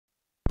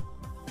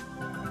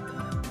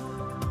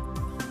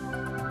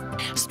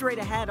Straight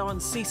ahead on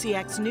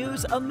CCX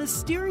News, a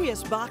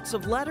mysterious box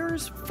of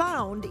letters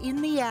found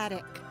in the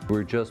attic.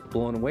 We're just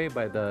blown away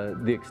by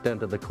the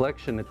extent of the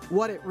collection.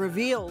 What it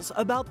reveals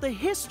about the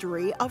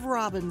history of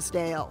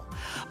Robbinsdale.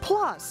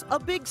 Plus, a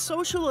big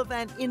social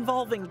event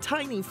involving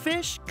tiny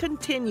fish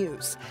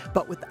continues,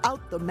 but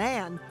without the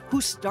man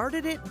who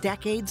started it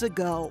decades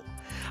ago.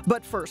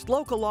 But first,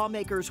 local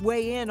lawmakers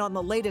weigh in on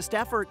the latest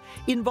effort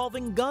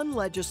involving gun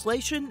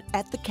legislation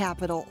at the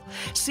Capitol.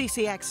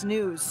 CCX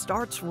News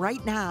starts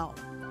right now.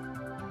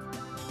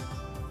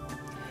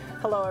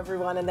 Hello,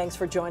 everyone, and thanks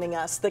for joining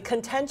us. The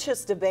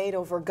contentious debate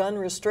over gun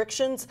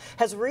restrictions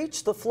has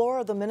reached the floor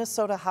of the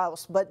Minnesota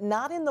House, but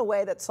not in the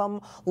way that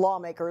some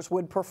lawmakers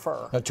would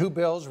prefer. Now, two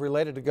bills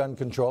related to gun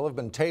control have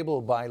been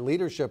tabled by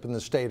leadership in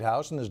the State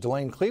House, and as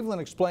Delane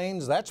Cleveland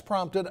explains, that's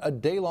prompted a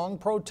day-long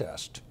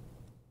protest.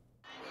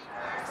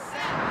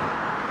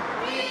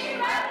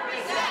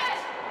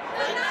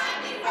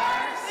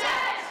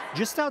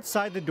 Just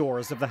outside the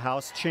doors of the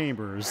House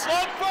chambers,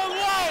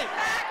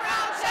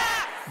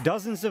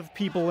 dozens of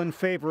people in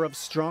favor of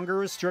stronger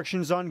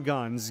restrictions on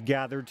guns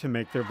gathered to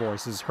make their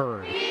voices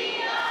heard.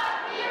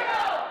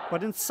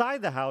 But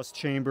inside the House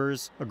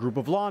chambers, a group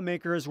of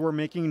lawmakers were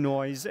making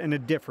noise in a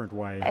different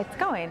way. It's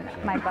going.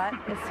 My butt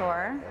is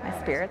sore. My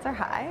spirits are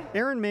high.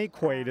 Erin May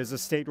Quaid is a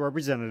state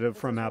representative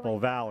from Apple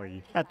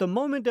Valley. At the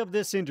moment of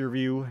this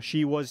interview,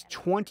 she was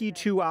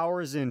 22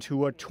 hours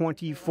into a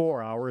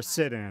 24-hour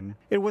sit-in.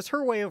 It was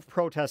her way of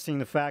protesting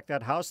the fact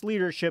that House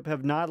leadership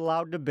have not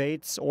allowed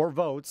debates or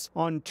votes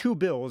on two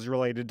bills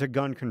related to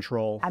gun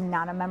control. I'm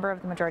not a member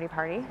of the majority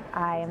party.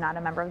 I am not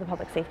a member of the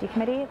Public Safety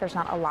Committee. There's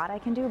not a lot I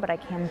can do, but I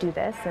can do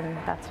this, and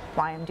that's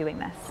why I'm doing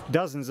this.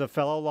 Dozens of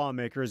fellow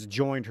lawmakers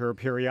joined her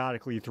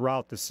periodically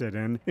throughout the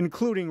sit-in,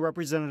 including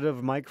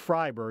Representative Mike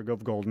Freiberg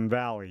of Golden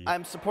Valley.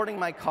 I'm supporting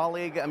my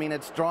colleague. I mean,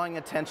 it's drawing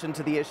attention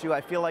to the issue. I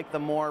feel like the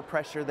more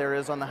pressure there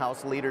is on the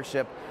House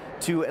leadership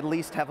to at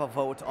least have a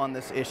vote on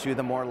this issue,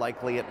 the more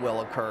likely it will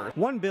occur.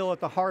 One bill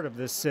at the heart of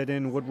this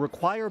sit-in would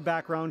require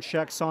background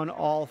checks on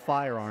all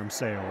firearm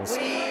sales.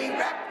 We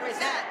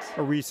represent.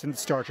 A recent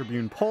Star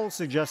Tribune poll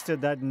suggested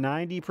that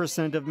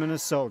 90% of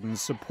Minnesotans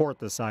support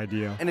this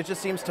idea. And it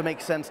just seems to make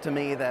sense to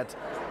me that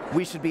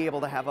we should be able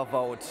to have a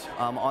vote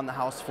on the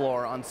House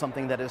floor on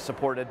something that is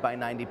supported by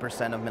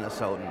 90% of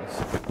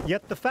Minnesotans.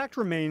 Yet the fact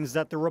remains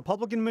that the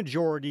Republican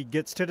majority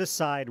gets to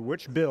decide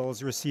which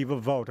bills receive a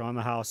vote on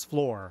the House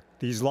floor.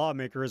 These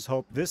lawmakers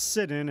hope this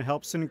sit-in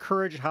helps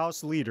encourage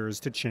House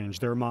leaders to change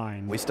their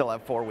mind. We still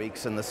have 4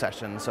 weeks in the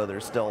session, so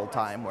there's still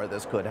time where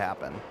this could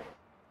happen.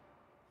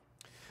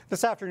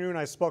 This afternoon,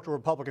 I spoke to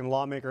Republican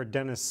lawmaker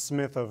Dennis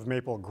Smith of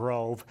Maple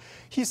Grove.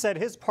 He said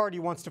his party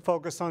wants to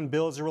focus on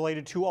bills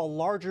related to a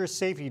larger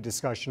safety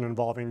discussion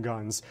involving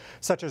guns,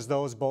 such as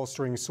those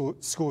bolstering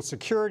school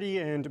security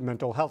and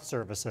mental health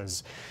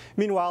services.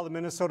 Meanwhile, the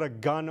Minnesota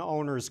Gun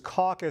Owners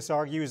Caucus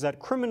argues that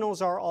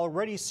criminals are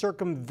already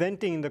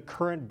circumventing the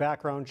current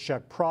background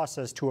check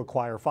process to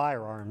acquire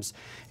firearms,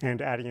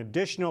 and adding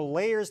additional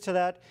layers to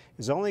that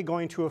is only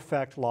going to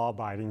affect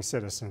law-abiding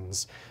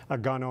citizens. A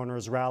gun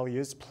owners rally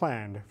is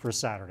planned for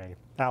Saturday.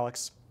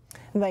 Alex.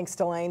 Thanks,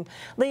 Delane.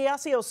 The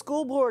Osseo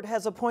School Board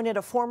has appointed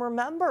a former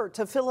member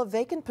to fill a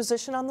vacant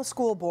position on the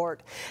school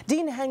board.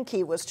 Dean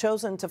Henke was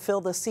chosen to fill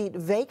the seat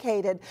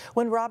vacated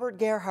when Robert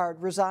Gerhard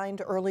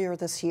resigned earlier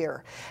this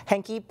year.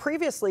 Henke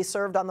previously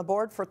served on the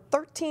board for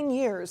 13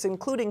 years,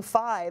 including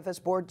 5 as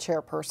board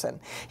chairperson.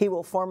 He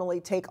will formally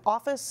take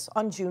office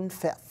on June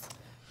 5th.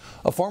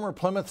 A former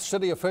Plymouth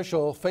city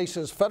official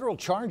faces federal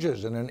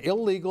charges in an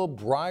illegal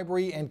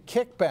bribery and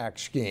kickback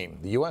scheme.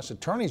 The U.S.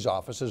 Attorney's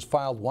Office has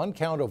filed 1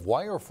 count of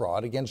wire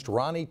fraud against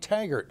Ronnie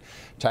Taggart.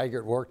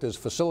 Taggart worked as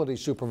facility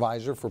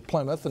supervisor for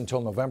Plymouth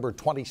until November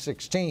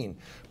 2016.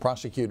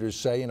 Prosecutors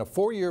say in a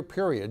 4-year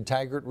period,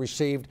 Taggart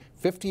received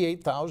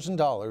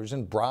 $58,000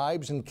 in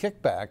bribes and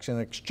kickbacks in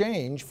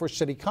exchange for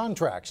city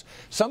contracts.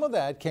 Some of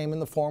that came in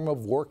the form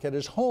of work at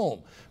his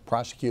home.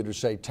 Prosecutors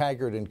say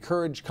Taggart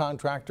encouraged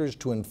contractors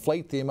to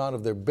inflate the amount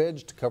of their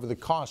bids to cover the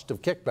cost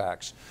of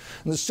kickbacks.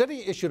 And the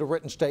city issued a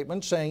written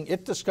statement saying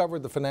it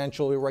discovered the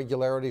financial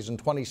irregularities in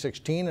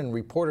 2016 and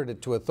reported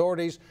it to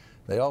authorities.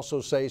 They also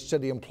say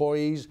city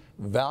employees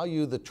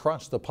value the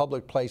trust the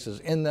public places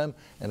in them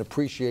and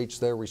appreciates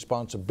their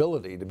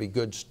responsibility to be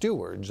good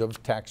stewards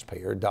of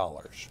taxpayer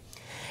dollars.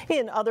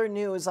 In other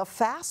news, a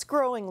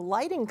fast-growing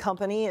lighting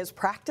company is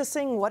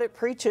practicing what it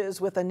preaches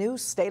with a new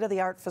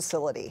state-of-the-art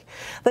facility.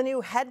 The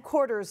new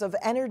headquarters of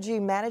Energy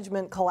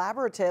Management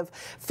Collaborative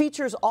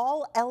features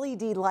all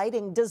LED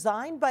lighting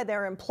designed by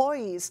their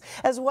employees,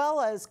 as well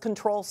as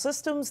control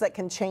systems that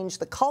can change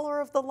the color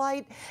of the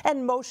light,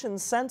 and motion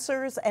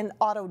sensors and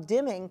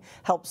auto-dimming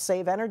help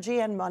save energy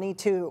and money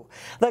too.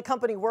 The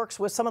company works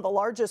with some of the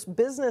largest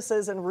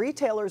businesses and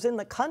retailers in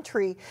the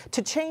country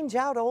to change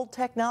out old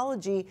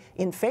technology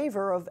in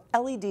favor of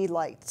LED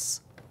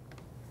lights.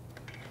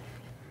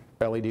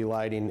 LED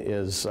lighting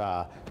is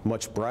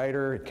much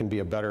brighter. It can be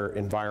a better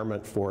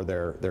environment for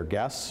their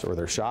guests or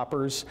their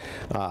shoppers.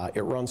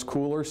 It runs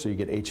cooler, so you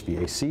get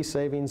HVAC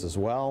savings as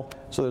well.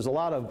 So there's a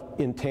lot of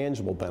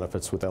intangible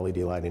benefits with LED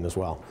lighting as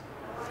well.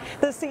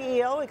 The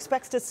CEO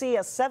expects to see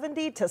a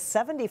 70 to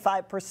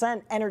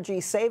 75% energy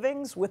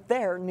savings with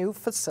their new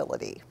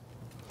facility.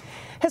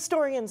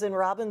 Historians in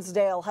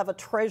Robbinsdale have a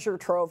treasure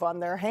trove on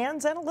their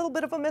hands and a little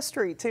bit of a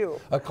mystery, too.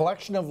 A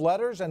collection of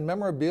letters and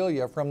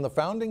memorabilia from the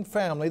founding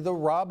family, the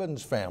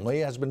Robbins family,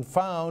 has been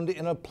found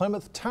in a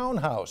Plymouth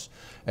townhouse.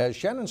 As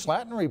Shannon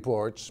Slatton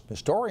reports,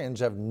 historians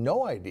have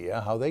no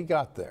idea how they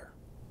got there.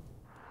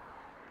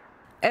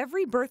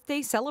 Every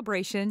birthday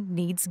celebration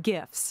needs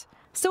gifts.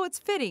 So it's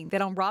fitting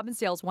that on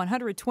Robbinsdale's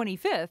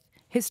 125th,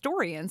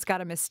 historians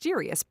got a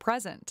mysterious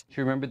present.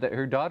 She remembered that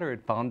her daughter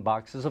had found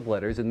boxes of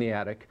letters in the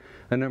attic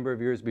a number of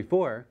years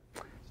before,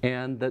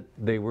 and that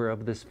they were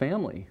of this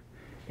family.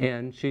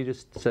 And she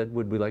just said,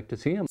 would we like to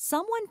see them?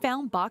 Someone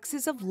found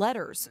boxes of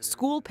letters,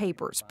 school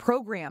papers,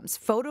 programs,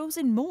 photos,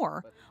 and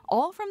more,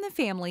 all from the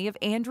family of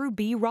Andrew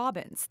B.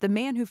 Robbins, the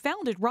man who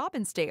founded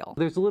Robbinsdale.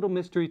 There's a little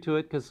mystery to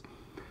it, because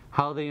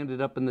how they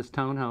ended up in this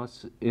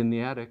townhouse in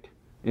the attic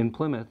in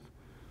Plymouth,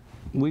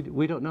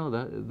 we don't know.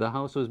 The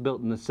house was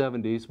built in the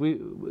 70s.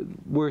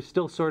 We're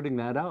still sorting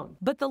that out.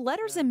 But the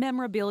letters and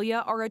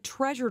memorabilia are a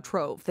treasure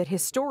trove that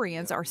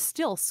historians are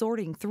still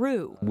sorting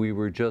through. We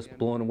were just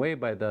blown away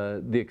by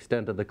the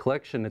extent of the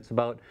collection. It's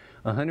about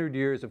 100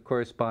 years of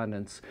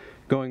correspondence,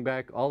 going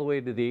back all the way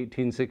to the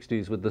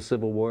 1860s with the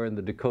Civil War and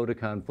the Dakota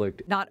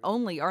conflict. Not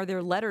only are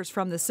there letters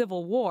from the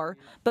Civil War,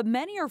 but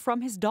many are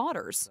from his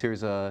daughters.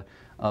 Here's a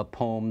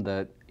poem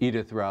that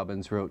Edith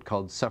Robbins wrote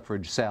called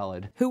Suffrage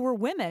Salad. Who were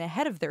women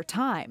ahead of their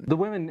time. The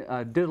women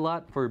did a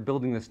lot for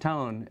building this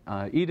town.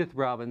 Edith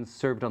Robbins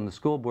served on the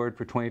school board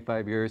for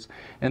 25 years,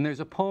 and there's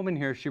a poem in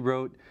here she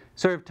wrote,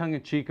 sort of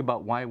tongue-in-cheek,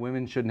 about why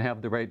women shouldn't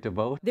have the right to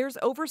vote. There's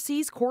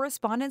overseas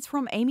correspondence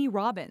from Amy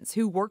Robbins,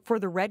 who worked for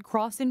the Red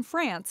Cross in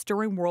France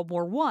during World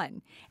War I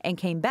and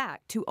came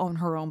back to own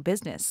her own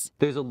business.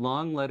 There's a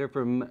long letter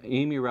from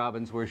Amy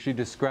Robbins where she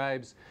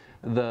describes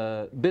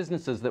the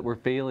businesses that were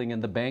failing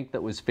and the bank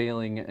that was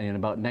failing in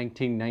about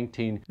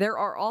 1919. There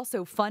are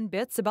also fun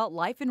bits about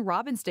life in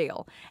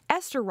Robbinsdale.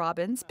 Esther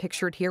Robbins,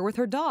 pictured here with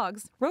her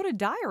dogs, wrote a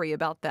diary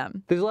about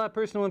them. There's a lot of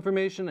personal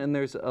information, and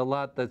there's a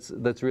lot that's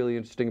really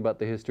interesting about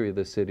the history of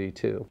the city,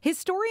 too.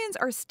 Historians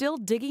are still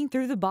digging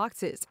through the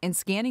boxes and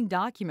scanning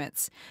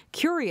documents,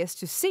 curious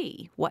to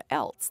see what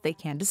else they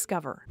can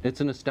discover.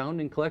 It's an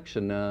astounding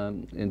collection,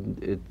 and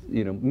it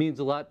means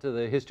a lot to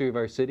the history of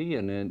our city,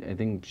 and I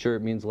think sure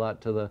it means a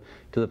lot to the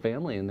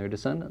family and their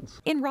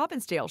descendants. In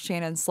Robbinsdale,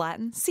 Shannon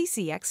Slatton,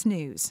 CCX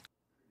News.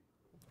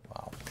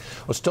 Wow.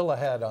 Well, still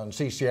ahead on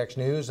CCX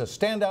News, a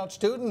standout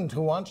student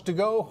who wants to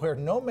go where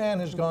no man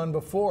has gone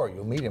before.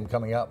 You'll meet him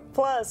coming up.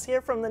 Plus,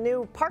 hear from the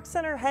new Park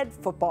Center head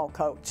football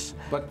coach.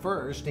 But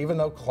first, even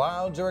though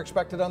clouds are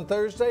expected on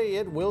Thursday,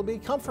 it will be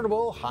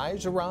comfortable,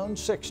 highs around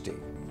 60.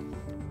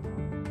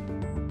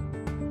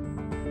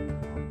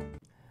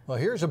 Well,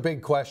 here's a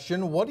big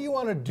question. What do you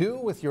want to do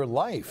with your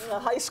life? The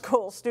high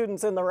school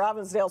students in the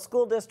Robbinsdale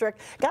School District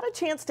got a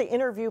chance to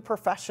interview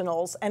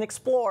professionals and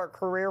explore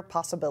career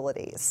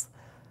possibilities.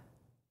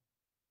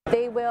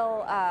 They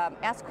will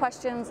ask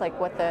questions like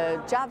what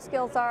the job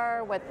skills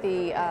are, what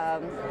the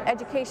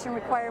education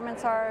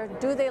requirements are,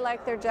 do they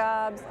like their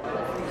jobs.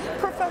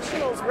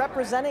 Professionals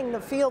representing the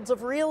fields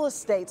of real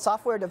estate,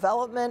 software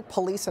development,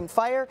 police and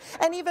fire,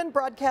 and even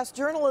broadcast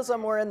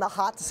journalism were in the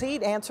hot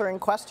seat answering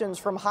questions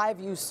from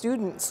Highview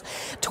students.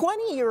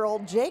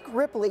 20-year-old Jake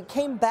Ripley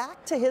came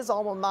back to his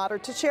alma mater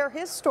to share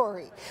his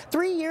story.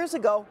 3 years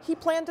ago, he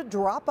planned to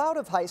drop out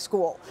of high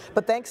school,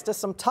 but thanks to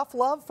some tough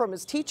love from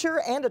his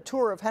teacher and a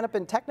tour of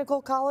Hennepin Technical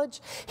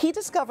College, he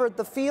discovered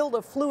the field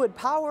of fluid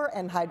power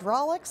and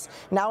hydraulics.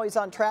 Now he's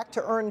on track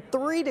to earn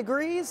 3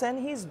 degrees and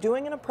he's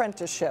doing an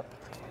apprenticeship.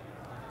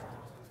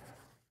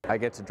 I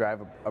get to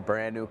drive a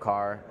brand new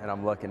car and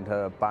I'm looking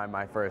to buy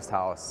my first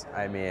house.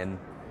 I mean,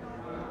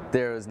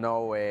 there was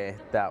no way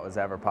that was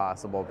ever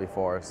possible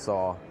before,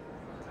 so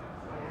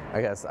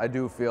I guess I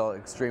do feel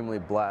extremely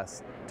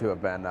blessed to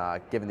have been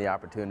given the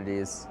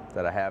opportunities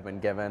that I have been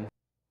given.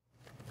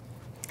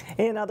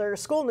 In other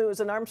school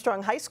news, an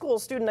Armstrong High School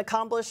student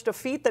accomplished a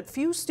feat that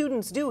few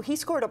students do. He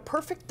scored a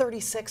perfect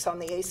 36 on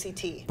the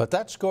ACT. But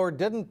that score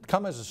didn't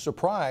come as a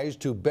surprise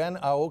to Ben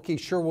Aoki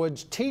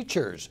Sherwood's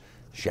teachers.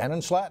 Shannon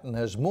Slatton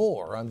has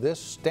more on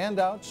this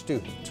standout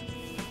student.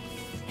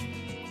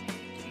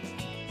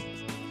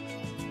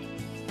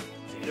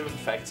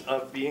 Effects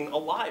of being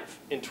alive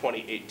in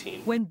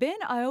 2018. When Ben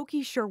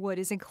Aoki Sherwood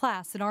is in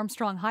class at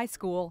Armstrong High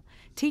School,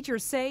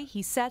 teachers say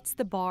he sets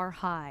the bar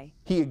high.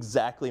 He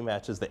exactly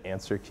matches the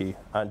answer key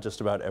on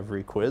just about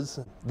every quiz.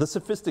 The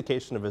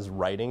sophistication of his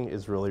writing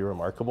is really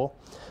remarkable.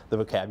 The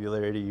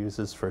vocabulary he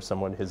uses for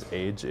someone his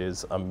age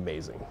is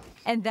amazing.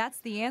 And that's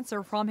the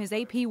answer from his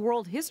AP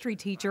World History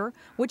teacher,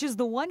 which is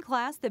the one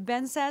class that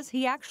Ben says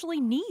he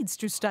actually needs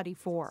to study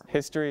for.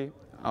 History,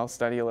 I'll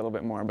study a little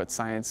bit more, but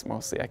science,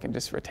 mostly I can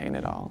just retain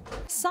it all.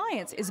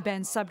 Science is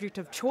Ben's subject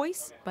of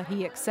choice, but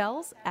he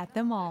excels at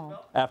them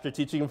all. After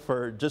teaching him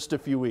for just a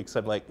few weeks,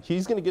 I'm like,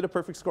 he's going to get a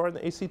perfect score on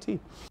the ACT.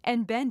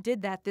 And Ben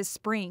did that this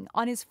spring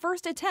on his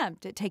first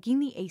attempt at taking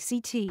the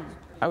ACT.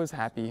 I was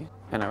happy,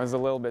 and I was a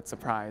little bit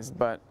surprised,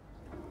 but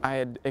I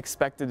had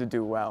expected to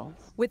do well.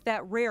 With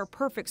that rare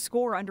perfect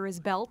score under his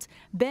belt,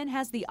 Ben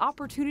has the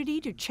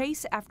opportunity to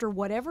chase after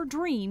whatever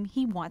dream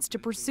he wants to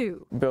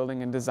pursue.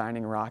 Building and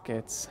designing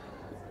rockets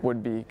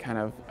would be kind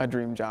of a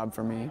dream job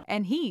for me.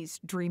 And he's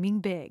dreaming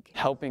big.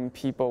 Helping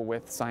people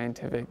with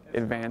scientific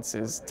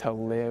advances to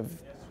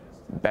live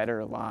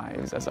better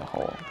lives as a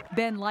whole.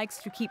 Ben likes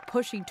to keep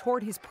pushing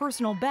toward his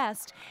personal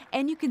best,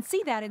 and you can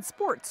see that in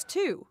sports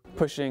too.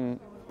 Pushing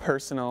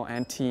personal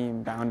and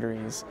team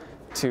boundaries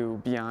to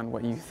beyond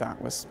what you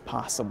thought was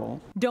possible.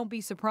 Don't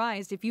be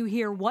surprised if you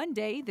hear one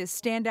day this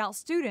standout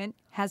student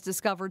has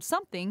discovered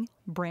something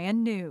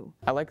brand new.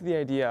 I like the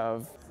idea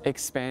of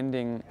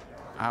expanding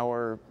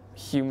our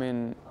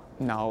human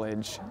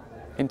knowledge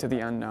into the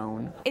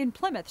unknown. In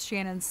Plymouth,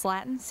 Shannon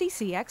Slatton,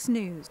 CCX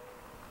News.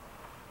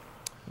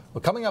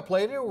 Well, coming up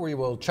later, we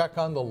will check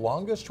on the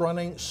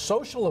longest-running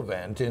social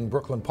event in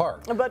Brooklyn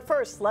Park. But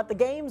first, let the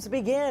games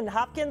begin.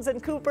 Hopkins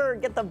and Cooper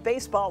get the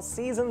baseball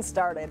season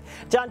started.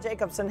 John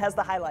Jacobson has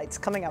the highlights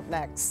coming up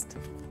next.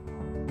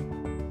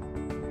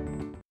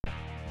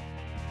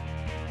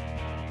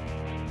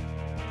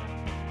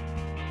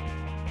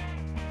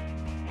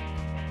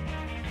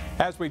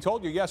 As we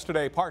told you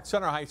yesterday, Park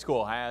Center High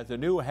School has a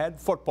new head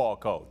football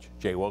coach.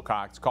 Jay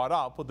Wilcox caught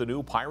up with the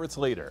new Pirates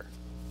leader.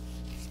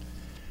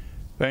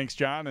 Thanks,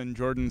 John. And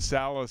Jordan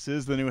Salas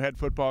is the new head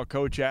football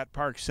coach at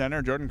Park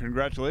Center. Jordan,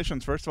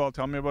 congratulations. First of all,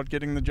 tell me about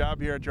getting the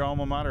job here at your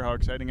alma mater. How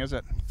exciting is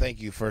it?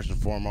 Thank you, first and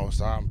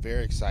foremost. I'm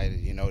very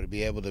excited, to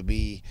be able to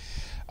be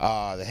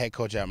the head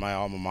coach at my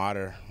alma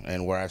mater,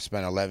 and where I've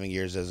spent 11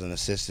 years as an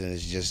assistant.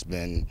 Has just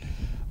been,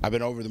 I've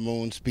been over the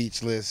moon,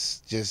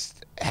 speechless,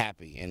 just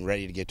happy and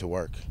ready to get to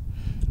work.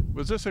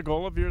 Was this a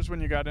goal of yours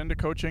when you got into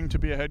coaching to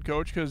be a head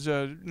coach? Because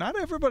not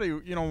everybody,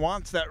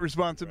 wants that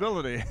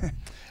responsibility.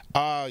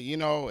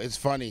 It's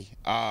funny.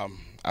 I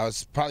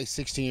was probably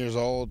 16 years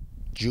old,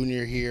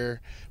 junior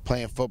here,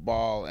 playing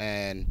football,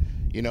 and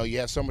you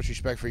have so much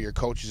respect for your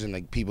coaches and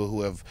the people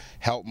who have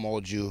helped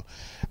mold you.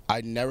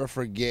 I'll never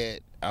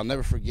forget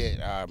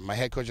my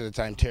head coach at the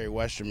time, Terry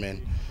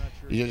Westerman.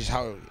 Just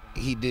how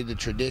he did the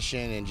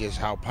tradition and just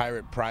how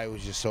Pirate pride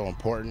was just so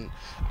important.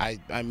 I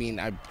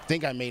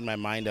think I made my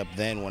mind up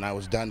then when I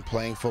was done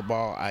playing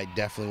football. I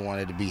definitely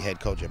wanted to be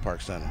head coach at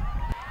Park Center.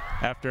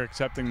 After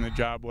accepting the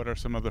job, what are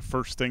some of the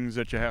first things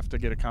that you have to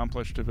get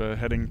accomplished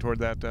heading toward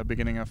that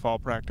beginning of fall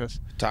practice?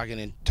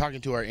 Talking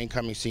to our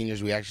incoming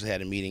seniors, we actually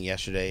had a meeting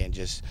yesterday and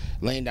just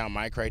laying down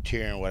my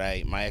criteria and what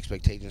my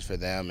expectations for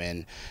them,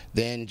 and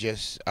then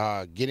just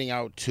getting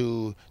out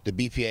to the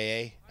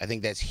BPAA. I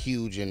think that's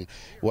huge in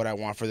what I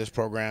want for this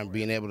program,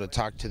 being able to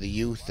talk to the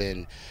youth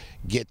and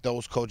get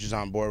those coaches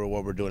on board with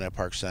what we're doing at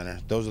Park Center.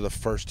 Those are the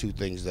first two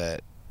things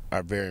that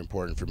are very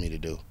important for me to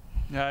do.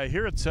 Yeah, I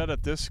hear it said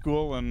at this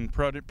school and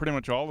pretty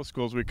much all the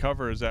schools we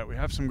cover is that we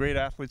have some great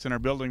athletes in our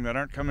building that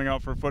aren't coming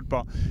out for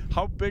football.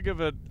 How big of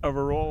a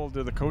role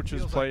do the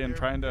coaches play in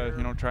trying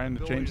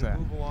to change that?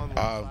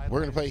 We're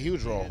going to play a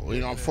huge role.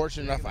 I'm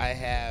fortunate enough. I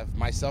have,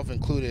 myself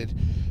included,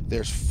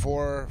 there's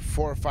four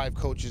or five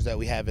coaches that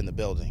we have in the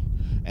building,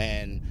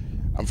 and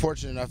I'm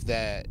fortunate enough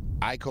that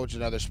I coach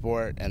another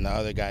sport and the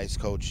other guys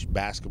coach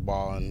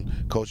basketball and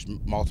coach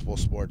multiple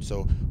sports.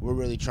 So we're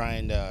really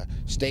trying to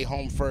stay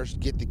home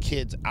first, get the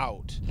kids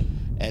out,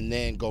 and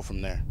then go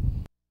from there.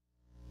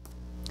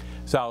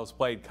 Salas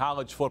played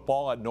college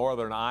football at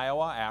Northern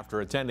Iowa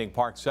after attending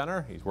Park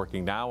Center. He's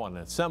working now on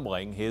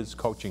assembling his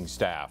coaching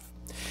staff.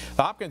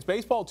 The Hopkins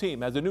baseball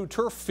team has a new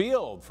turf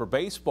field for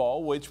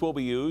baseball, which will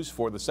be used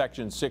for the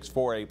Section 6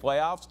 4A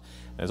playoffs.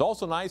 And is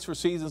also nice for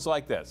seasons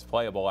like this,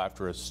 playable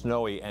after a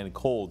snowy and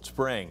cold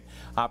spring.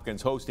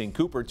 Hopkins hosting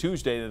Cooper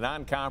Tuesday in a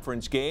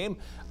non-conference game.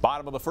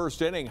 Bottom of the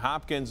first inning,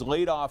 Hopkins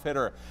leadoff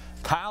hitter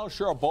Kyle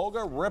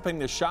Sharaboga ripping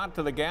the shot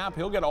to the gap.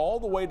 He'll get all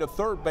the way to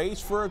third base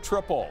for a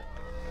triple.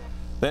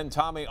 Then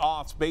Tommy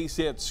Off's base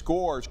hit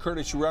scores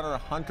courtesy runner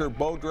Hunter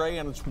Beaudre,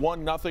 and it's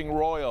 1-0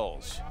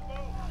 Royals.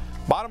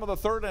 Bottom of the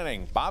third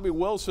inning, Bobby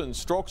Wilson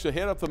strokes a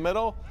hit up the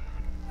middle.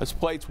 This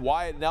plates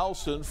Wyatt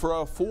Nelson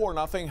for a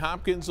 4-0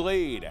 Hopkins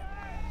lead.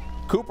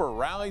 Cooper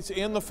rallies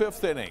in the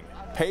fifth inning.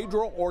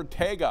 Pedro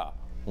Ortega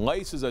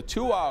laces a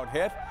 2-out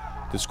hit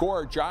to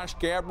score Josh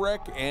Gabrick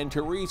and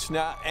Therese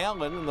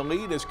Allen, and the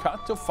lead is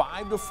cut to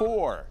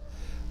 5-4.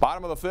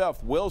 Bottom of the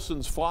fifth,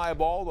 Wilson's fly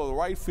ball to the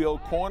right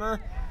field corner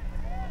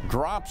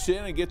drops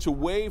in and gets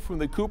away from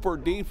the Cooper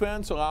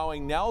defense,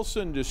 allowing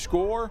Nelson to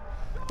score.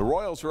 The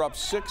Royals are up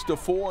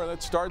 6-4, and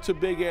that starts a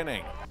big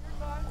inning.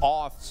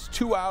 Off's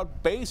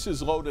 2-out,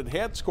 bases loaded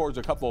hit, scores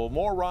a couple of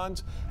more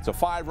runs. It's a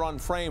 5-run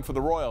frame for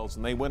the Royals,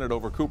 and they win it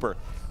over Cooper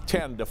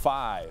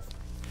 10-5.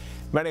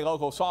 Many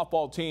local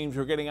softball teams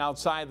are getting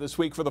outside this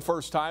week for the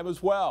first time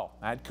as well.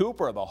 At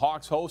Cooper, the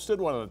Hawks hosted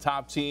one of the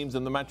top teams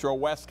in the Metro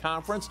West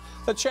Conference,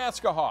 the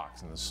Chaska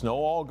Hawks, and the snow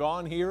all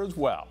gone here as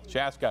well.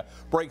 Chaska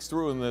breaks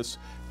through in this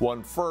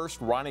one first.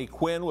 Ronnie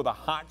Quinn with a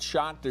hot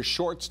shot to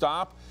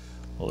shortstop.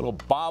 A little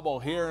bobble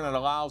here, and it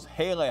allows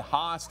Haley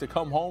Haas to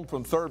come home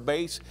from third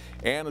base,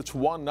 and it's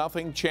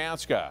 1-0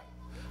 Chaska.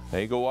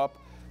 They go up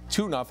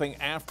 2-0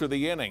 after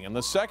the inning. In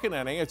the second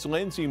inning, it's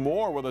Lindsey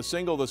Moore with a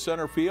single to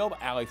center field.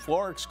 Allie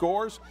Florick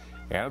scores,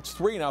 and it's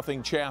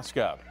 3-0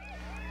 Chaska.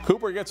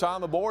 Cooper gets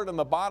on the board in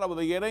the bottom of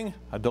the inning.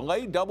 A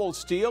delayed double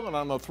steal, and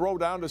on the throw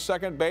down to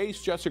second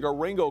base, Jessica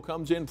Ringo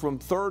comes in from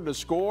third to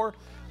score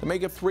to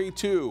make it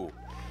 3-2.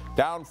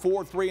 Down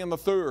 4-3 in the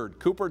third.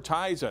 Cooper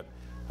ties it.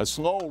 A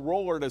slow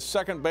roller to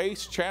second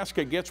base.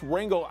 Chaska gets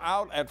Ringo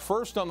out at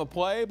first on the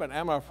play, but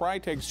Emma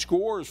Freitag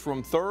scores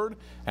from third,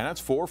 and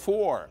that's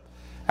 4-4.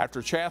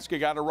 After Chaska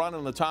got a run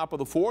in the top of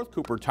the fourth,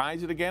 Cooper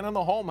ties it again in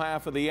the home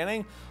half of the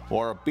inning.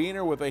 Laura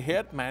Biener with a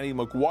hit. Maddie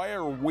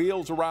McGuire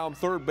wheels around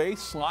third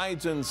base,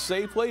 slides in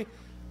safely,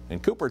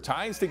 and Cooper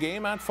ties the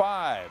game at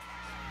 5.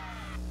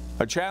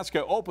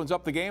 Chaska opens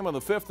up the game in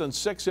the 5th and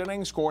 6th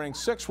innings, scoring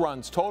 6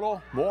 runs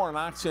total. Moore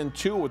knocks in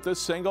 2 with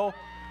this single,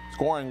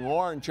 scoring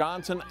Lauren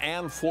Johnson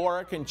and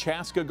Florick, and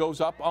Chaska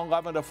goes up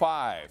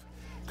 11-5.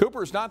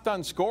 Cooper's not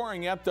done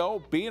scoring yet,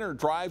 though. Biener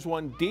drives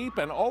one deep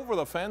and over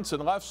the fence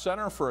in left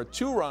center for a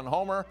 2-run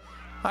homer.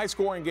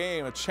 High-scoring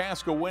game. It's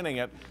Chaska winning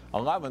it.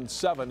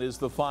 11-7 is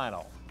the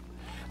final.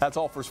 That's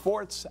all for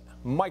sports.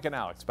 Mike and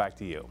Alex, back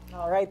to you.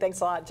 All right,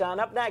 thanks a lot, John.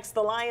 Up next,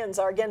 the Lions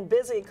are again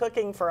busy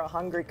cooking for a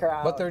hungry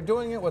crowd. But they're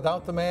doing it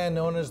without the man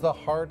known as the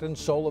heart and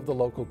soul of the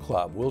local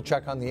club. We'll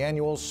check on the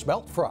annual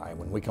Smelt Fry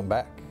when we come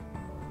back.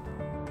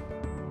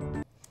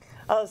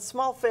 A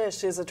small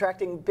fish is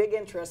attracting big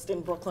interest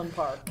in Brooklyn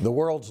Park. The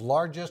world's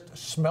largest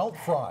Smelt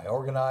Fry,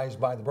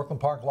 organized by the Brooklyn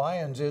Park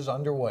Lions, is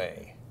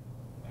underway.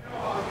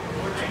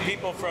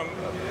 People from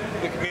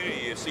the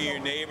community, you see your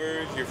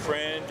neighbors, your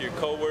friends, your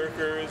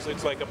co-workers.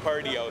 It's like a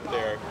party out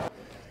there.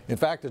 In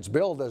fact, it's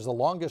billed as the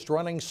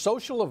longest-running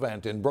social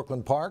event in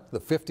Brooklyn Park. The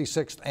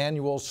 56th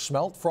annual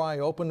Smelt Fry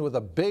opened with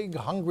a big,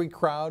 hungry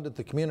crowd at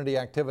the Community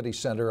Activity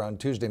Center on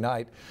Tuesday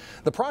night.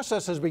 The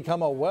process has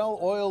become a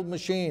well-oiled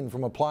machine,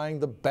 from applying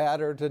the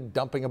batter to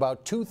dumping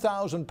about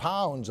 2,000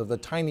 pounds of the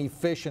tiny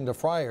fish into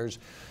fryers.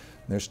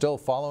 They're still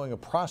following a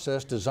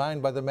process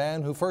designed by the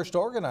man who first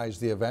organized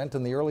the event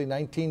in the early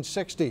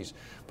 1960s.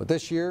 But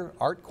this year,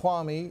 Art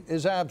Kwame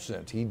is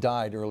absent. He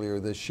died earlier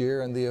this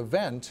year, and the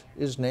event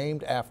is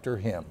named after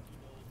him.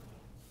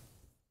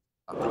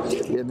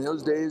 In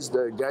those days,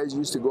 the guys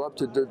used to go up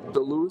to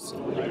Duluth,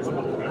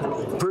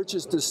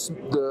 purchase the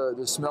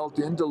smelt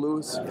in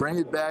Duluth, bring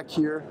it back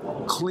here,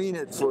 clean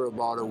it for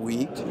about a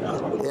week,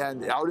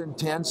 and out in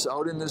tents,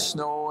 out in the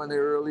snow in the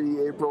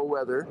early April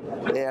weather.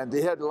 And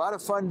they had a lot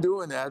of fun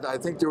doing that. I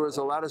think there was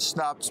a lot of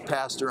schnapps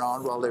passed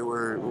around while they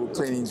were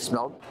cleaning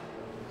smelt.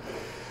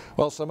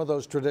 Well, some of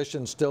those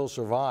traditions still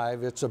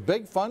survive. It's a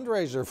big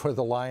fundraiser for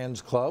the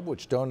Lions Club,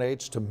 which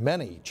donates to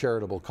many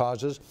charitable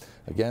causes.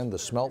 Again, the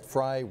Smelt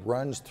Fry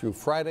runs through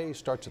Friday,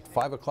 starts at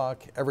 5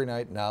 o'clock every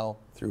night now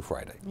through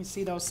Friday. You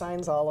see those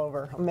signs all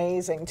over.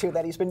 Amazing, too,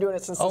 that he's been doing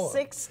it since the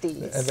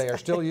 60s. And they are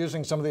still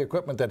using some of the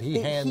equipment that he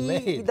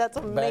handmade. That's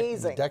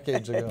amazing. Back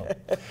decades ago.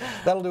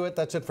 That'll do it.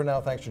 That's it for now.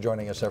 Thanks for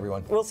joining us,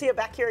 everyone. We'll see you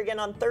back here again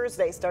on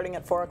Thursday, starting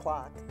at 4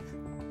 o'clock.